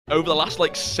over the last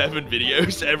like 7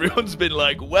 videos, everyone's been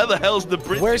like, where the hell's the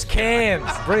British? Where's cans?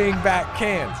 Bring back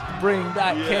cans. Bring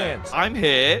back cans. I'm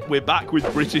here. We're back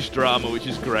with British drama, which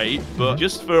is great. But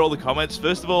just for all the comments,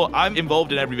 first of all, I'm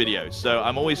involved in every video, so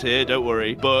I'm always here, don't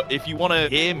worry. But if you want to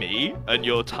hear me and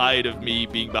you're tired of me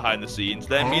being behind the scenes,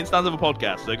 then me and Stanz have a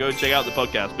podcast, so go and check out the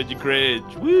podcast. Binge and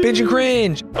Cringe. Woo! Binge and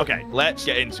Cringe. Okay, let's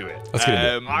get into it. Let's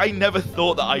get into it. I never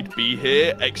thought that I'd be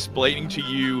here explaining to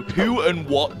you who and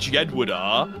what Jedward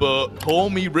are, but call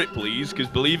me Ripley's, because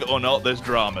believe it or not, there's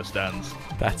drama, Stanz.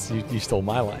 That's you stole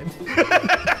my line.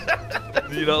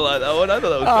 You don't like that one? I thought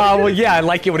that was well, yeah, I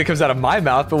like it when it comes out of my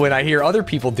mouth, but when I hear other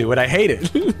people do it, I hate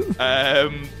it.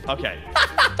 Okay.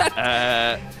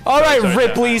 All right,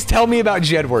 Ripley's, tell me about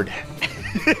Jedward.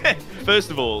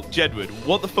 First of all, Jedward,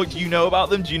 what the fuck do you know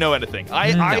about them? Do you know anything?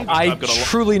 I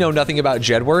truly know nothing about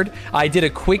Jedward. I did a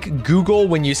quick Google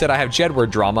when you said I have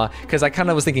Jedward drama, because I kind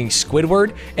of was thinking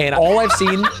Squidward, and all I've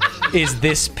seen is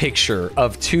this picture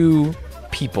of 2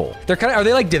 people. They're kind of, are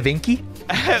they like Da Vinci?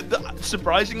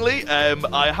 Surprisingly,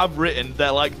 I have written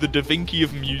they're like the Da Vinci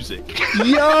of music.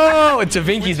 Yo, Da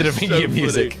Vinci's the Da Vinci of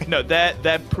music. Funny. No,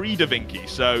 they're pre-Da Vinci,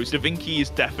 so Da Vinci has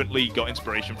definitely got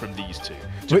inspiration from these 2.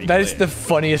 Wait, that is the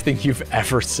funniest thing you've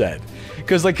ever said.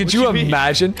 Because, like, could you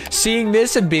imagine seeing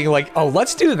this and being like, oh,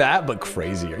 let's do that, but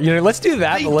crazier. You know, let's do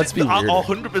that, but let's be weird.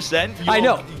 100%. I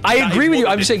know. I agree with you.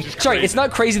 I'm just saying, sorry, it's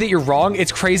not crazy that you're wrong.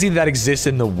 It's crazy that exists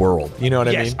in the world. You know what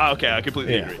I mean? Yes, okay, I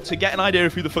completely agree. To get an idea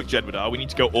of who the fuck Jedward are, we need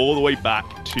to go all the way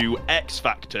back to X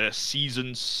Factor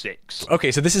Season 6.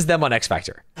 Okay, so this is them on X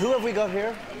Factor. Who have we got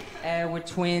here? We're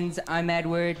twins. I'm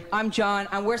Edward. I'm John,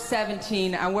 and we're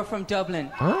 17, and we're from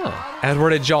Dublin. Oh,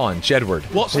 Edward and John, Jedward.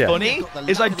 What's funny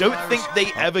is I don't think they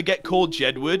ever get called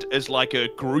Jedward as like a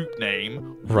group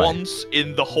name once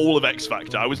in the whole of X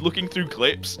Factor. I was looking through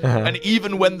clips, and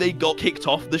even when they got kicked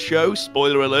off the show,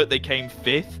 spoiler alert, they came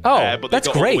 5th. Oh, but they that's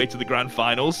got all great. the way to the grand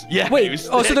finals. Yeah. Wait,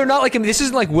 so they're not like, this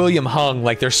isn't like William Hung,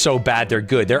 like they're so bad they're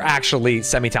good. They're actually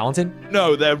semi-talented?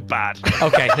 No, they're bad.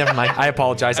 Okay, never mind. I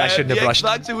apologize. I shouldn't have rushed.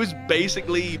 X Factor was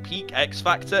basically peak X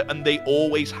Factor, and they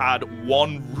always had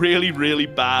one really, really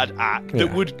bad act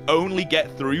that would only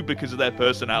get through because of their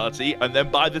personality, and then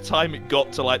by the time it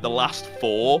got to like the last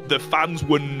 4, the fans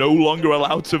were no longer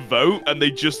allowed to vote, and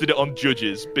they just did it on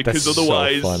judges, because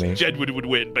otherwise Jedward would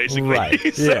win, basically.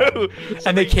 Right. so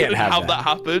and they can't have that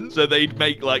happen, so they'd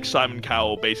make like Simon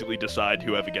Cowell basically decide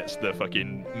whoever gets the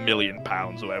fucking £1 million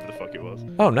or whatever the fuck it was.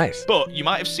 Oh, nice. But you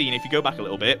might have seen, if you go back a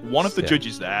little bit, one of the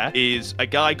judges there is a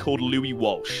guy called Louis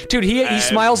Walsh. Dude, he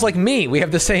smiles like me. We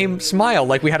have the same smile,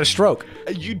 like we had a stroke.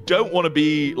 You don't want to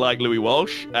be like Louis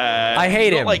Walsh. I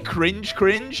hate him. Not like cringe,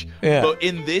 but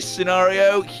in this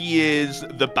scenario, he is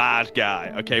the bad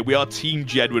guy. Okay, we are Team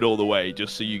Jedward all the way,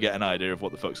 just so you get an idea of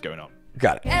what the fuck's going on.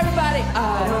 Got it. Everybody,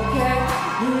 I don't care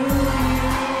who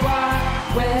you are,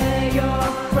 where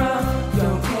you're from,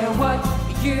 don't care what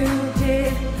you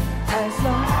did, as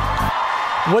long.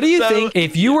 What do you think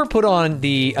if you were put on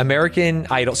the American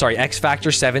Idol, X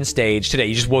Factor 7 stage today,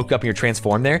 you just woke up and you're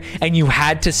transformed there, and you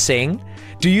had to sing,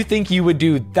 do you think you would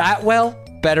do that well,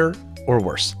 better, or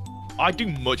worse? I do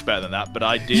much better than that, but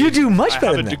I did. You do much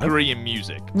better than that. I have a degree in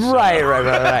music. So.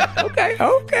 Right.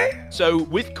 Okay. So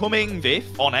with coming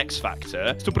 5th on X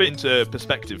Factor, to put it into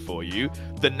perspective for you,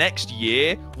 the next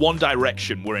year, One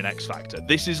Direction were in X Factor.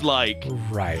 This is like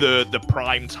the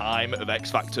prime time of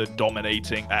X Factor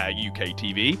dominating UK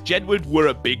TV. Jedward were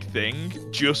a big thing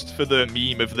just for the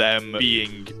meme of them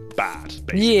being bad,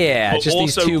 basically. Yeah, but just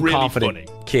these 2 really confident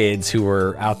kids who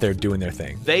were out there doing their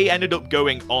thing. They ended up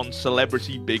going on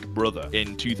Celebrity Big Brother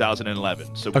in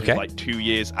 2011, so it was like 2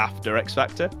 years after X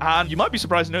Factor. And you might be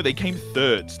surprised to know they came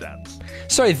 3rd, Stanz.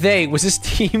 Sorry, was this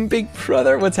Team Big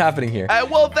Brother? What's happening here?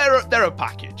 Well, they're a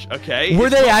package, okay? Were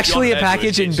they actually a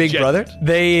package in Big Brother?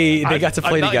 They got to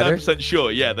play together? I'm 99%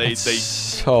 sure, yeah. They came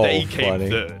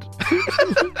 3rd.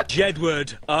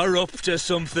 Jedward are up to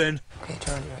something. Okay,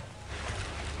 turn around.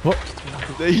 What?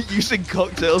 They're using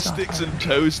cocktail sticks and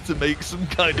toast to make some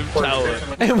kind of tower.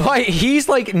 And why? He's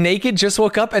like naked, just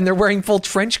woke up, and they're wearing full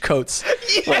trench coats.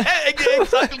 Yeah,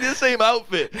 exactly the same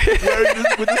outfit. Wearing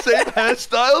with the same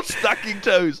hairstyle, stacking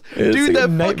toes. Dude, they're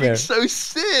fucking so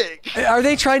sick. Are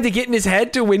they trying to get in his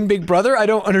head to win Big Brother? I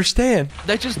don't understand.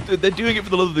 They're doing it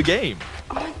for the love of the game.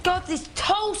 Oh my God, there's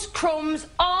toast crumbs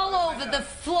all over the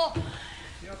floor.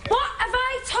 What have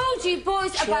I told you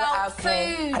boys about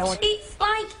food. It's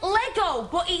like Lego,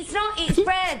 but it's not. It's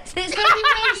bread. It's going to be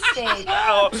wasted.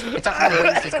 It's not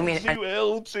wasted. Come in. Too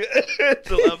ill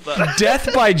to love that.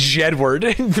 Death by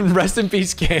Jedward. Rest in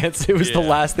peace, Gantz. It was the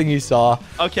last thing you saw.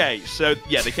 Okay, so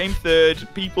yeah, they came third.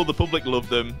 The public loved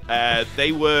them.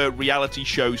 They were reality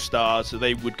show stars, so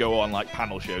they would go on like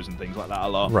panel shows and things like that a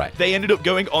lot. Right. They ended up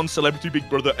going on Celebrity Big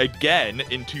Brother again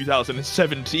in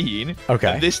 2017. Okay.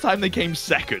 And this time they came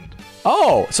second.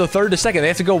 Oh, so third to second. They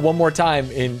have to go one more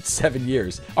time in 7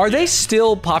 years. Are they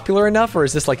still popular enough, or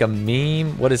is this like a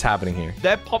meme? What is happening here?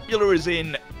 They're popular as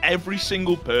in every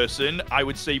single person, I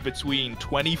would say between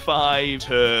 25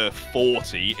 to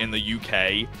 40 in the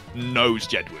UK, knows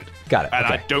Jedward. Got it. And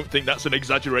okay. I don't think that's an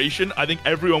exaggeration. I think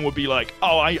everyone would be like,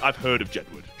 oh, I've heard of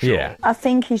Jedward. Sure. Yeah. I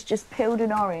think he's just peeled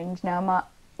an orange now.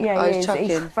 Yeah, he is. chucking.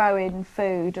 He's throwing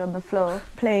food on the floor.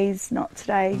 Please, not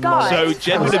today. Guys. So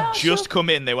Jedward have just come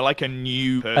in. They were like a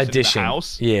new person Addition. in the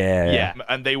house. Yeah.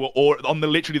 And they were all, on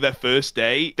literally their first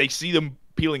day, they see them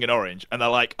peeling an orange and they're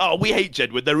like, oh, we hate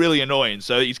Jedward. They're really annoying.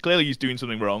 So he's doing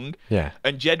something wrong. Yeah.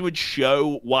 And Jedward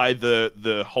show why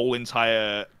the whole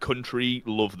entire country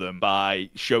love them by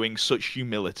showing such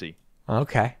humility.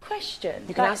 Okay. Question.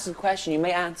 You can ask a question. You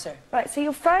may answer. Right, so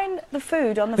you're throwing the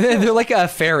food on the floor. They're like a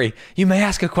fairy. You may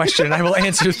ask a question and I will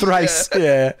answer thrice.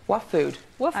 Yeah. What food?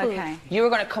 What food? Okay. You were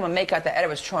going to come and make out that Ed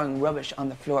was throwing rubbish on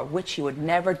the floor, which he would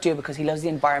never do because he loves the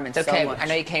environment so much. I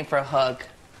know you came for a hug.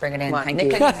 Bring it in. Thank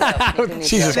you.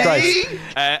 Jesus Christ.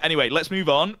 Anyway, let's move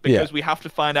on because we have to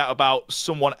find out about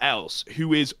someone else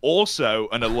who is also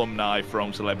an alumni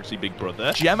from Celebrity Big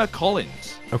Brother, Gemma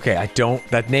Collins. Okay,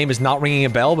 that name is not ringing a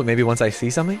bell, but maybe once I see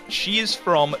something. She is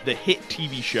from the hit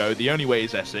TV show The Only Way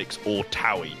is Essex, or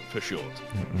TOWIE for short.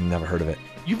 Never heard of it.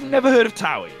 You've never heard of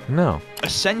TOWIE? No.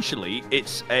 Essentially,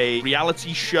 it's a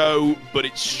reality show, but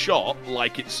it's shot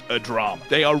like it's a drama.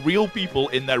 They are real people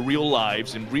in their real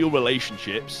lives, in real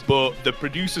relationships, but the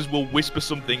producers will whisper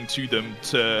something to them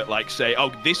to, like, say,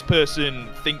 oh, this person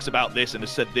thinks about this and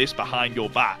has said this behind your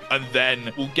back. And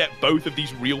then we'll get both of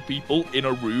these real people in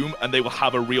a room and they will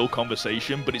have a real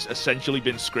conversation, but it's essentially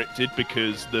been scripted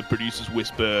because the producers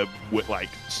whisper, like,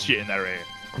 shit in their ear.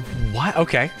 What?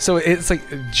 Okay. So it's like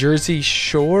Jersey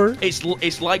Shore?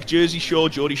 It's like Jersey Shore,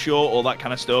 Geordie Shore, all that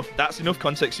kind of stuff. That's enough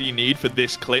context you need for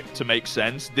this clip to make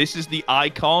sense. This is the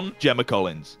icon, Gemma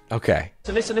Collins. Okay.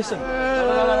 So listen.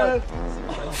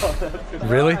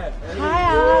 Really?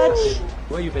 Hi, Arch.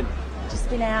 Where you been? Just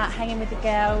been out hanging with the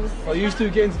girls. Are you two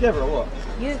getting together or what?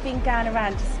 You've been going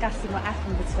around discussing what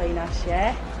happened between us,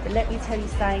 yeah? But let me tell you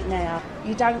something now.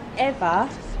 You don't ever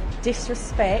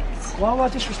disrespect. Why would I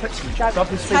disrespect you?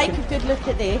 Take a good look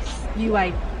at this. You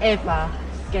ain't ever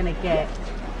gonna get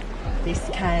this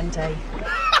candy.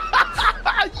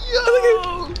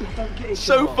 Yo!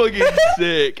 So fucking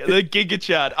sick. The Giga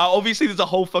Chad. Obviously, there's a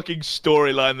whole fucking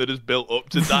storyline that is built up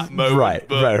to that moment.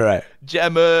 Right.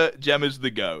 Gemma's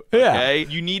the GOAT. Okay?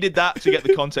 You needed that to get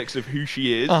the context of who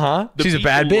she is. She's a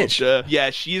bad bitch. Yeah,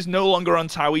 she is no longer on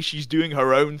TOWIE. She's doing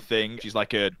her own thing. She's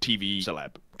like a TV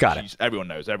celeb. Got it. Everyone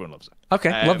knows. Everyone loves her.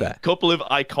 Okay, love that. Couple of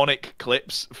iconic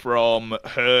clips from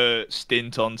her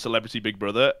stint on Celebrity Big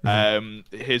Brother.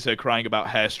 Here's her crying about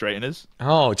hair straighteners.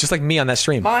 Oh, just like me on that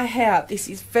stream. My hair, this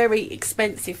is very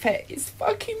expensive hair, is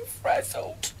fucking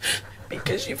frazzled.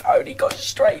 Because you've only got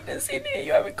straighteners in here,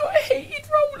 you haven't got heated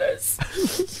rollers.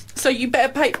 So you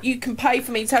better pay. You can pay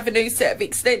for me to have a new set of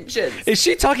extensions. Is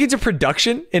she talking to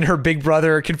production in her Big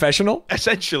Brother confessional?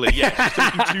 Essentially, yeah. She's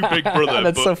talking to Big Brother.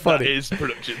 That's so funny. That is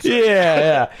production.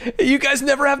 Yeah. You guys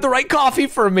never have the right coffee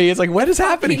for me. It's like, what is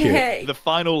happening here? Hey. The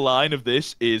final line of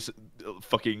this is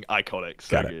fucking iconic.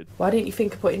 So good. Why didn't you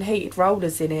think of putting heated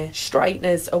rollers in here?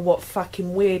 Straighteners are what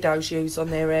fucking weirdos use on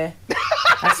their hair.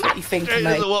 That's what you think of me.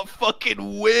 Straighteners are what fucking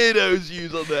weirdos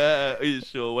use on their hair. Are you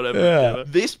sure? Whatever. Yeah.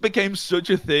 This became such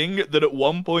a thing that at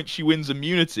one point she wins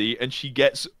immunity and she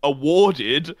gets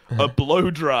awarded a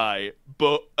blow dry,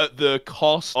 but at the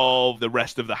cost of the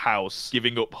rest of the house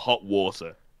giving up hot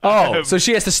water. Oh, so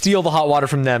she has to steal the hot water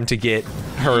from them to get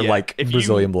her,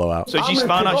 Brazilian blowout. So she's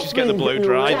found out she's getting the blow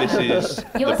dry. This is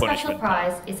Your the special punishment.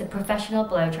 prize is a professional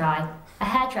blow dry. A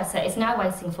hairdresser is now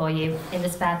waiting for you in the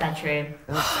spare bedroom.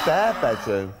 Spare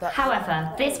bedroom?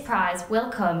 However, this prize will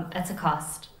come at a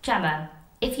cost. Gemma,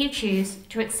 if you choose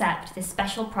to accept this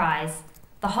special prize,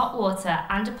 the hot water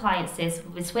and appliances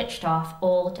will be switched off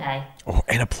all day. Oh,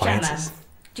 and appliances. Gemma,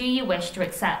 do you wish to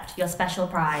accept your special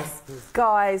prize?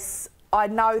 Guys, I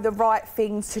know the right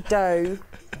thing to do.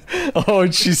 Oh,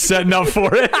 and she's setting up for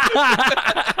it.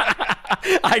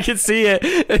 I can see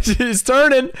it. She's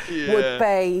turning. Yeah. Would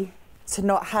be to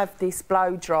not have this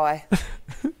blow dry.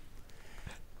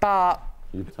 But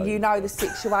You know the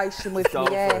situation with me,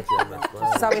 yeah.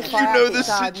 So if I have it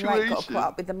done, you ain't got to put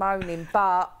up with the moaning.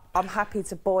 But I'm happy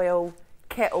to boil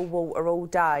kettle water all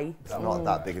day. It's not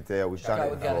that big a deal. We've done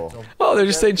it before. Oh, they're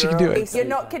just saying she can do it. You're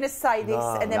not going to say this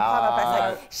and then come up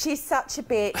and say, she's such a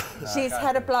bitch, she's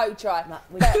had a blow dry.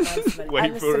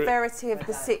 And the severity of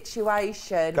the situation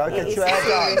is a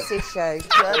serious issue.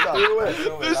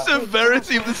 The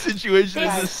severity of the situation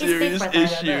is a serious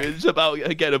issue. It's about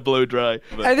getting a blow dry.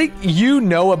 I think you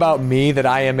know about me that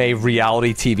I am a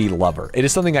reality TV lover. It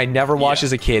is something I never watched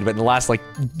as a kid, but in the last like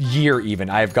year even,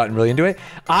 I have gotten really into it.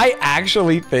 I actually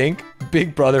think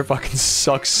Big Brother fucking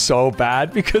sucks so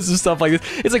bad because of stuff like this.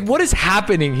 It's like, what is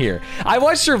happening here? I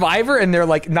watched Survivor and they're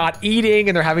like not eating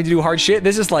and they're having to do hard shit.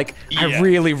 This is like, I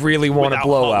really, really want to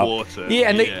blow out. Water. Yeah,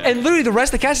 and and literally the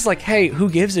rest of the cast is like, hey, who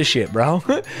gives a shit, bro?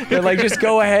 They're like, just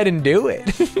go ahead and do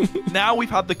it. Now we've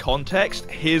had the context,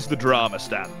 here's the drama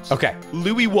Stanz. Okay.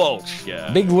 Louis Walsh.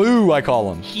 Yeah. Big Lou, I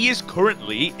call him. He is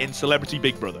currently in Celebrity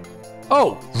Big Brother.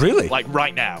 Oh, really? Like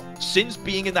right now. Since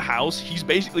being in the house, he's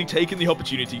basically taken the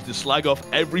opportunity to slag off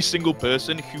every single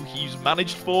person who he's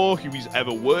managed for, who he's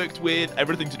ever worked with,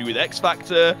 everything to do with X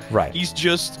Factor. Right. He's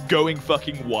just going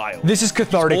fucking wild. This is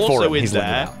cathartic for him. He's in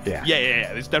there. Yeah.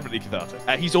 Yeah. It's definitely cathartic.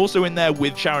 He's also in there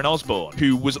with Sharon Osbourne,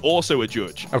 who was also a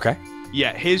judge. Okay.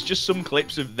 Yeah, here's just some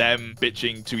clips of them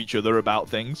bitching to each other about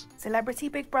things. Celebrity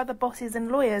Big Brother bosses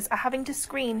and lawyers are having to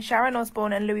screen Sharon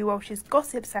Osbourne and Louis Walsh's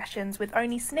gossip sessions with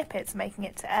only snippets making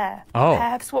it to air. Oh. The pair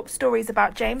have swapped stories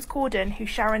about James Corden, who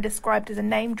Sharon described as a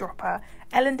name dropper,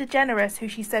 Ellen DeGeneres, who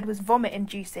she said was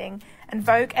vomit-inducing, and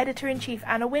Vogue editor-in-chief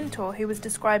Anna Wintour, who was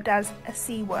described as a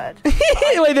C-word.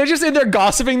 Wait, they're just in there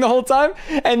gossiping the whole time?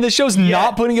 And the show's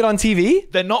not putting it on TV?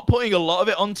 They're not putting a lot of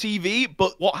it on TV,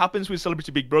 but what happens with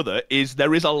Celebrity Big Brother is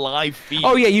there is a live feed.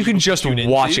 Oh, yeah, you can just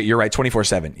watch it. You're right,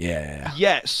 24/7. Yeah.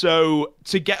 Yeah, so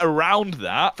to get around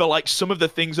that, for like some of the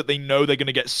things that they know they're going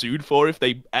to get sued for if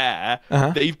they air,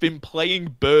 they've been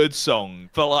playing birdsong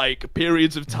for like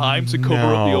periods of time to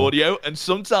cover up the audio, and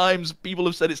sometimes people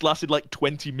have said it's lasted like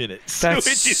 20 minutes. That's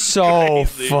which is so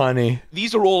crazy. funny.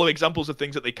 These are all examples of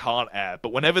things that they can't air,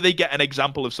 but whenever they get an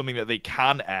example of something that they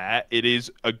can air, it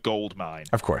is a gold mine.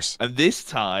 Of course. And this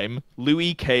time,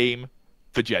 Louis came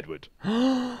for Jedward.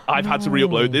 I've had to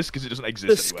re-upload this because it doesn't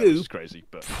exist anywhere, which is crazy.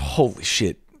 But holy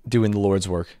shit, doing the Lord's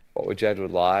work. What were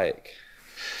Jedward like?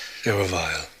 They were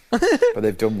vile. But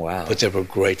they've done well. But they were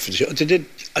great for the show. They did.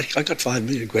 I got 5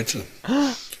 million quid for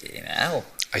them. You know.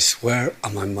 I swear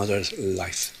on my mother's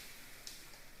life.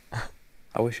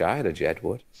 I wish I had a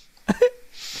Jedward.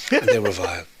 And they were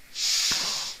vile.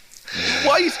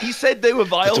 Why? He said they were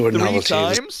vile they were 3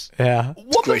 times? Yeah.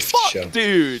 What the fuck,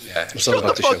 dude? Yeah,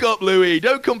 Shut the fuck up, Louis.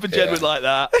 Don't come for Jedward like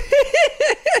that.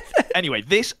 Anyway,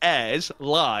 this airs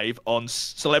live on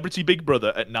Celebrity Big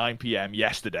Brother at 9 p.m.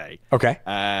 yesterday. Okay.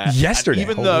 Yesterday?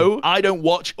 Even though I don't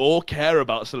watch or care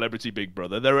about Celebrity Big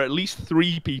Brother, there are at least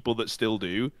 3 people that still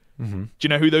do. Do you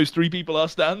know who those 3 people are,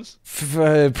 Stanz?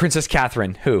 Princess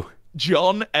Catherine. Who?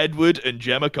 John, Edward, and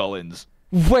Gemma Collins.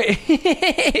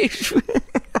 Wait.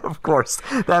 Of course.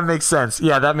 That makes sense.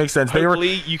 Yeah, that makes sense.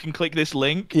 Hopefully, you can click this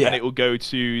link and it will go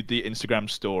to the Instagram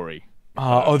story.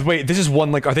 Oh, wait. This is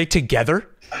one, like, are they together?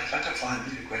 I got 5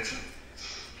 million quid for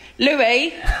them.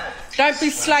 Louis, don't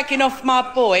be slagging off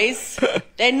my boys.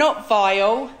 They're not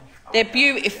vile. They're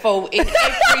beautiful in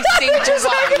every single way.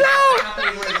 I can't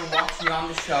believe we're even watching you on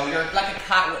the show. You're like a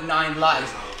cat with 9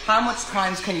 lives. How much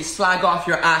times can you slag off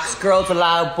your acts? Girls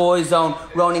Aloud, Boyzone,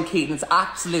 Ronan Keaton. It's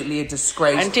absolutely a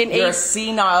disgrace. And you're a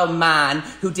senile man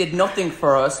who did nothing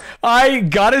for us. I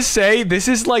gotta say, this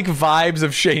is like vibes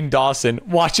of Shane Dawson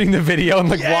watching the video and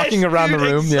like walking around the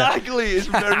room. Exactly. It's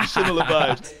very similar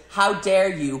vibes. How dare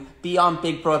you be on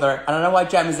Big Brother? I don't know why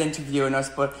Gemma's interviewing us,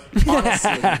 but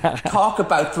honestly, talk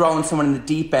about throwing someone in the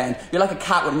deep end. You're like a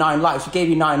cat with 9 lives. We gave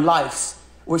you 9 lives.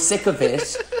 We're sick of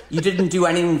it. You didn't do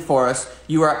anything for us.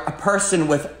 You are a person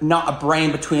with not a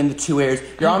brain between the 2 ears.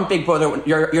 You're on Big Brother.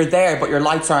 You're there, but your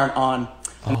lights aren't on.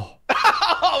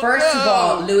 First of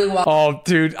all, Louis Walsh. Oh,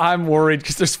 dude, I'm worried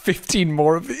because there's 15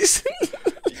 more of these.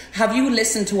 Have you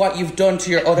listened to what you've done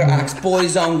to your other acts?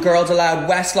 Boyzone, Girls Aloud,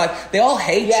 Westlife. They all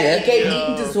hate you. You gave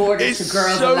eating disorders to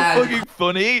Girls Aloud. It's so fucking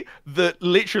funny that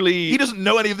literally he doesn't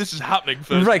know any of this is happening.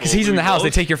 Right, because he's in the house.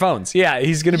 They take your phones. Yeah,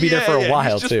 he's going to be there for a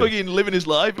while, he's just fucking living his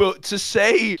life. But to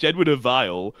say Jedward are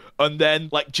vile, and then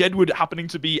like Jedward happening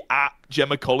to be at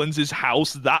Gemma Collins'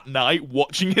 house that night,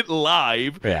 watching it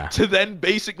live, to then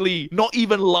basically not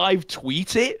even live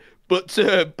tweet it, but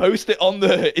to post it on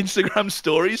the Instagram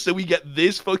stories so we get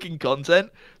this fucking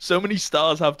content, so many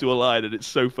stars have to align, and it's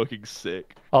so fucking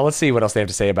sick. Oh, let's see what else they have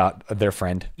to say about their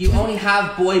friend. You only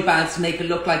have boy bands to make it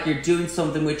look like you're doing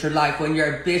something with your life when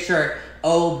you're a bitter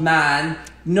old man.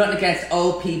 Nothing against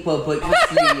old people, but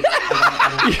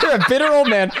you're a bitter old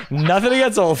man. Nothing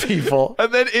against old people.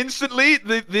 And then instantly,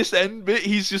 this end bit,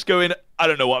 he's just going, I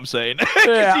don't know what I'm saying.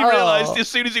 Because he realized as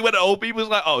soon as he went to old people, he was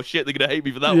like, oh shit, they're going to hate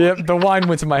me for that one. Yep, the wine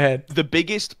went to my head. The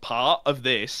biggest part of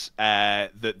this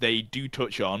that they do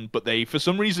touch on, but they, for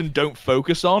some reason, don't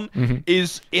focus on,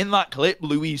 is in that clip,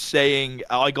 Louis saying,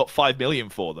 I got 5 million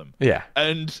for them. Yeah.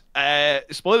 And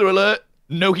spoiler alert,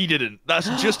 no, he didn't. That's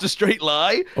just a straight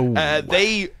lie.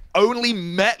 They only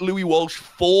met Louis Walsh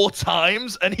 4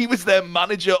 times, and he was their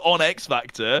manager on X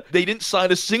Factor. They didn't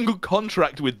sign a single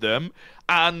contract with them,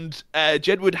 and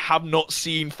Jedward have not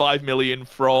seen 5 million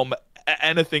from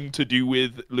anything to do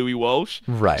with Louis Walsh.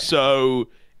 Right. So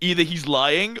either he's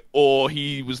lying or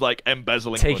he was like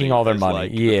embezzling, taking all their money.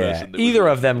 Like, yeah, either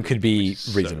of them could be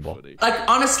reasonable. Like,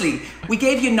 honestly, we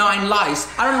gave you 9 lives.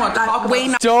 I don't know what to talk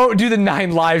about. Don't do the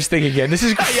 9 lives thing again. This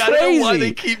is crazy. I don't know why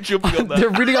they keep jumping on that. They're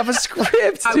reading off a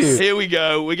script, dude. Here we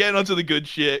go. We're getting onto the good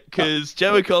shit because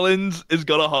Gemma Collins has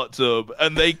got a hot tub,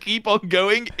 and they keep on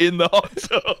going in the hot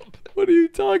tub. What are you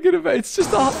talking about? It's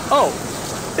just a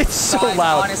it's so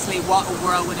loud. Honestly, what a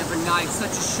whirlwind of a night. Such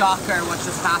a shocker what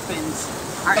just happened.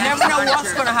 I never know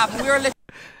what's going to happen.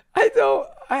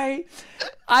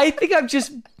 I think I'm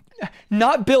just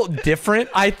not built different.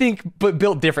 But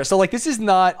built different. So like, this is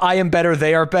not I am better,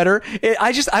 they are better.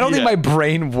 I don't think my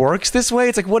brain works this way.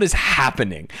 It's like, what is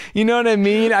happening? You know what I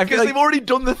mean? I feel like they've already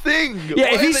done the thing.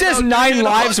 Yeah, if he says 9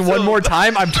 lives one more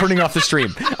time, I'm turning off the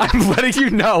stream. I'm letting you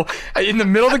know in the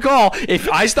middle of the call. If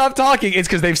I stop talking, it's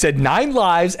because they've said 9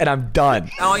 lives and I'm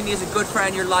done. All you need is a good friend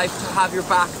in your life to have your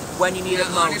back when you need it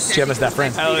most. Gemma's that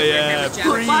friend. Hell yeah.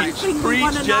 Preach,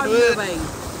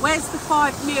 Jedward. Where's the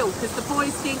 5 mil? Because the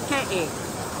boys didn't get it.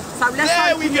 So let's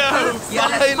there we go.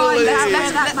 Finally.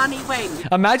 Let that money win.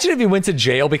 Imagine if he went to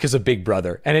jail because of Big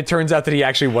Brother, and it turns out that he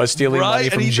actually was stealing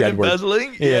money from Jedward.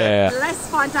 Embezzling? Yeah. Let's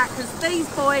find out, because these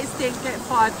boys didn't get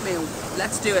 5 mil.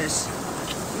 Let's do it.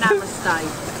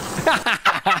 Namaste.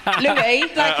 Louis,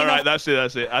 all right, that's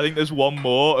it. I think there's one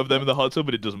more of them in the hot tub,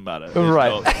 but it doesn't matter.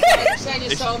 Right. Send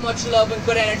you so much love and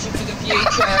good energy for the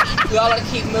future. We all got to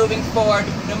keep moving forward,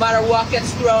 no matter what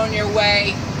gets thrown your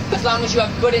way. As long as you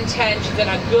have good intentions and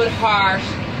a good heart,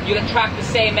 you'll attract the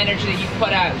same energy that you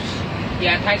put out.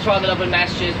 Yeah, thanks for all the lovely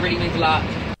messages. Really means a lot.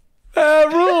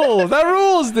 That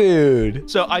rules, dude.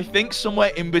 So I think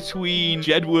somewhere in between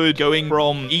Jedward going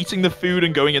from eating the food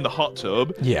and going in the hot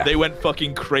tub, they went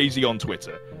fucking crazy on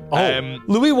Twitter.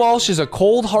 Louis Walsh is a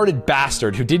cold-hearted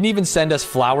bastard who didn't even send us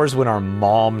flowers when our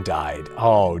mom died.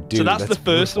 Oh, dude. So that's the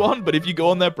first one, but if you go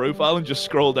on their profile and just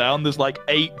scroll down, there's like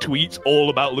 8 tweets all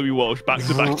about Louis Walsh back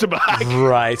to back to back.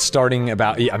 Right, starting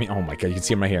about, I mean, oh my God, you can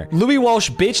see him right here. Louis Walsh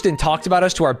bitched and talked about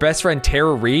us to our best friend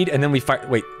Tara Reid, and then we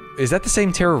wait, is that the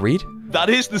same Tara Reid? That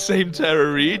is the same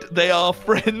Tara Reid. They are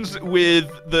friends with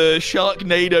the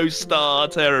Sharknado star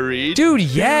Tara Reid. Dude,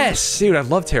 yes! Dude, I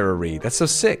love Tara Reid. That's so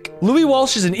sick. Louis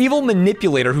Walsh is an evil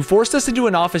manipulator who forced us into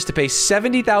an office to pay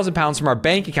 £70,000 from our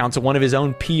bank account to one of his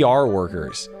own PR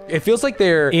workers. It feels like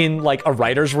they're in like a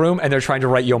writer's room and they're trying to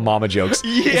write Yo Mama jokes.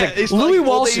 Yeah, it's like, Louis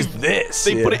Walsh is this.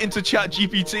 They put it into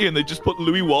ChatGPT and they just put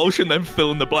Louis Walsh and then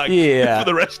fill in the blank for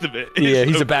the rest of it.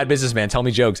 He's a bad businessman. Tell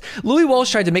me jokes. Louis Walsh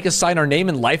tried to make us sign our name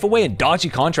and life away in dodgy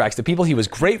contracts to people he was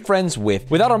great friends with.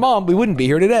 Without our mom, we wouldn't be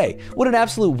here today. What an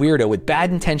absolute weirdo with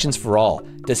bad intentions for all.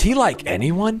 Does he like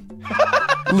anyone?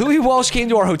 Louis Walsh came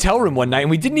to our hotel room one night and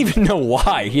we didn't even know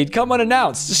why. He had come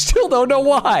unannounced. Still don't know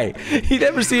why. He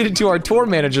then proceeded to our tour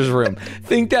manager's room.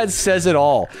 Think that says it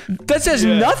all. That says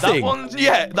nothing.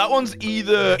 That one's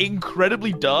either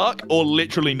incredibly dark or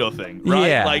literally nothing, right?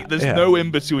 Yeah, like there's no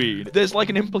in between. There's like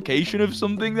an implication of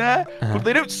something there, but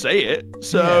they don't say it.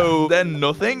 So then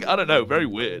nothing. I don't know. Very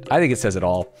weird. I think it says it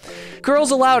all.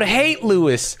 Girls Aloud hate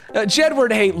Lewis.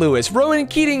 Jedward hate Lewis. Rowan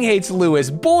Keating hates Lewis.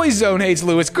 Boys Zone hates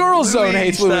Lewis. Girls Zone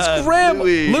hates Lewis.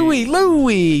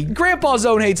 Louis. Grandpa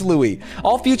Zone hates Louis.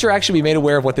 All future action be made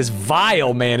aware of what this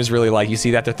vile man is really like. You see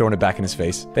that? They're throwing it back in his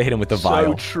face. They hit him with the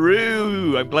vile. So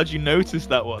true. I'm glad you noticed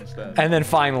that one, Stan. And then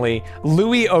finally,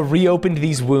 Louis reopened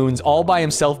these wounds all by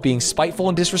himself, being spiteful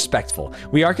and disrespectful.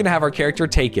 We aren't going to have our character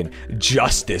taken.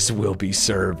 Justice will be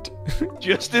served.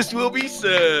 Justice will be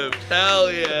served.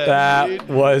 Hell yeah. That dude.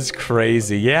 was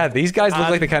crazy. Yeah, these guys look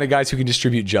like the kind of guys who can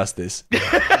distribute justice.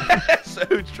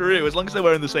 So true. As long as they're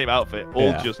wearing the same outfit,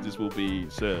 all justice will be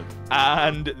served.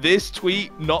 And this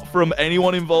tweet, not from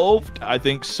anyone involved, I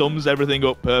think sums everything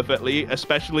up perfectly,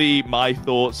 especially my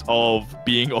thoughts of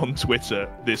being on Twitter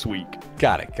this week.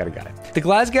 Got it. The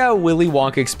Glasgow Willy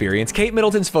Wonka experience, Kate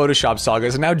Middleton's Photoshop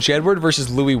sagas, and now Jedward versus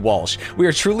Louis Walsh. We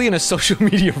are truly in a social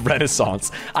media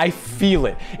renaissance. I feel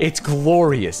it. It's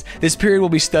glorious. This period will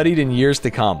be studied in years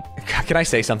to come. Can I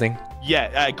say something?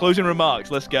 Yeah, closing remarks.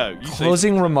 Let's go.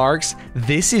 Closing remarks.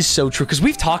 This is so true because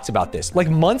we've talked about this. Like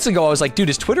months ago, I was like, dude,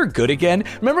 is Twitter good again?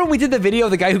 Remember when we did the video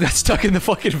of the guy who got stuck in the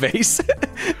fucking vase?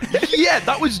 Yeah,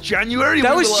 that was January.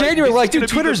 That was January. We're like, dude,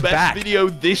 Twitter's back. Video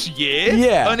this year.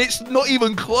 Yeah. And it's not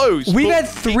even close. We've had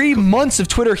 3 months of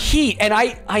Twitter heat, and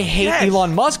I hate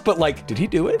Elon Musk, but like, did he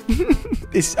do it?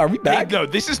 Are we back? Hey, no,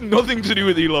 this is nothing to do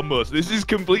with Elon Musk. This is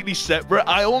completely separate.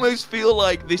 I almost feel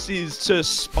like this is to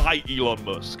spite Elon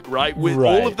Musk, right?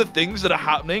 All of the things that are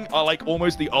happening are like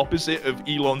almost the opposite of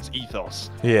Elon's ethos.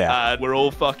 Yeah. And we're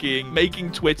all fucking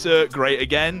making Twitter great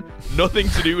again. Nothing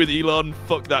to do with Elon.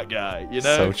 Fuck that guy, you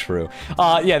know? So true.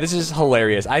 Yeah, this is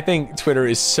hilarious. I think Twitter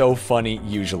is so funny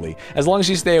usually. As long as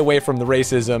you stay away from the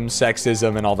racism,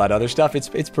 sexism, and all that other stuff,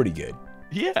 it's pretty good.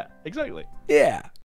 Yeah, exactly. Yeah.